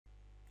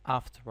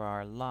After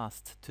our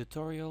last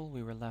tutorial,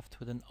 we were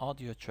left with an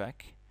audio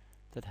track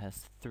that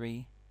has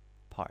 3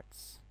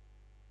 parts: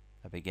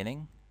 a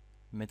beginning,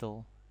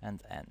 middle,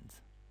 and end.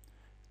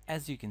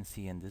 As you can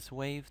see in this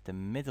wave, the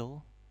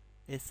middle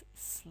is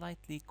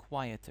slightly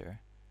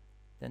quieter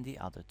than the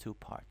other 2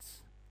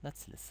 parts.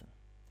 Let's listen.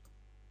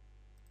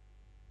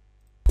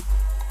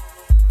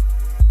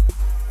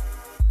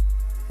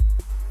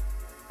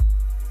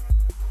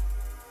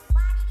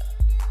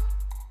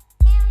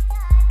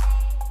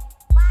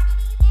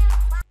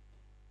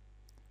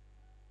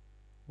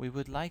 We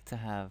would like to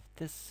have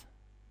this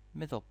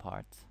middle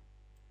part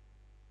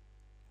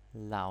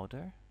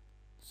louder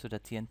so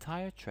that the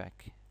entire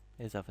track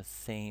is of the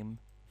same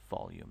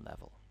volume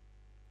level.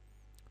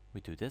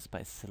 We do this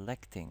by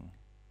selecting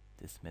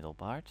this middle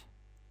part.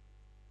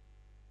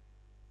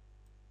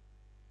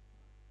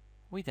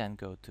 We then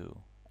go to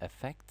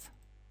Effect,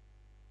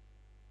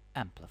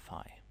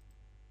 Amplify.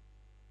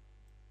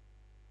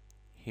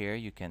 Here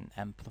you can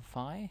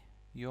amplify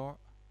your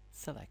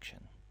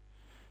selection.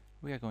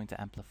 We are going to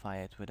amplify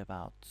it with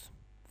about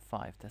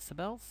 5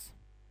 decibels.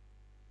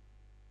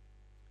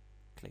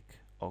 Click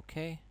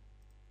OK.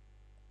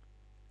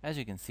 As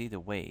you can see, the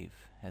wave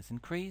has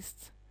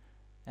increased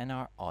and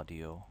our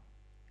audio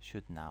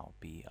should now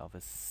be of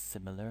a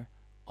similar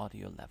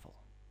audio level.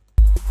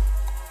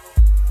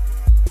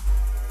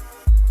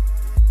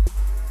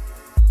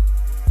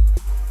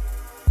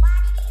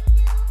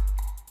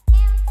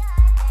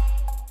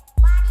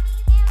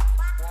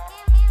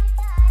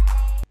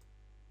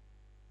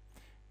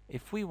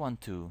 If we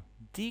want to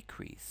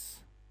decrease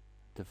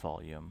the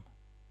volume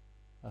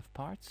of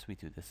parts, we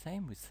do the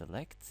same. We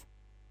select,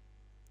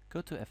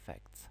 go to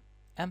Effect,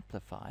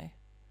 Amplify,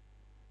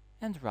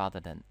 and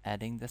rather than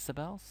adding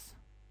decibels,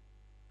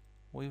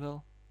 we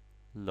will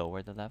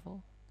lower the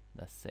level,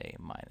 let's say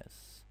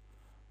minus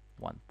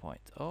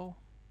 1.0.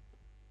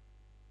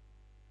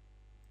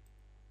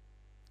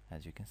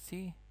 As you can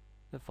see,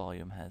 the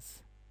volume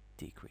has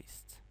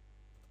decreased.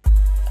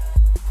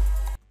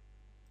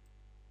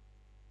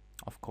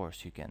 Of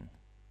course, you can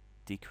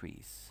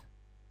decrease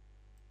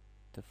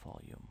the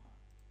volume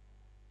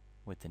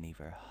with an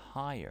even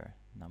higher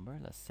number,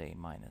 let's say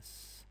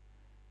minus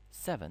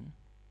 7,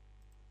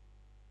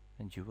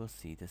 and you will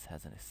see this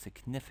has a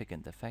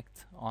significant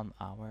effect on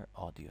our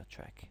audio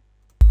track.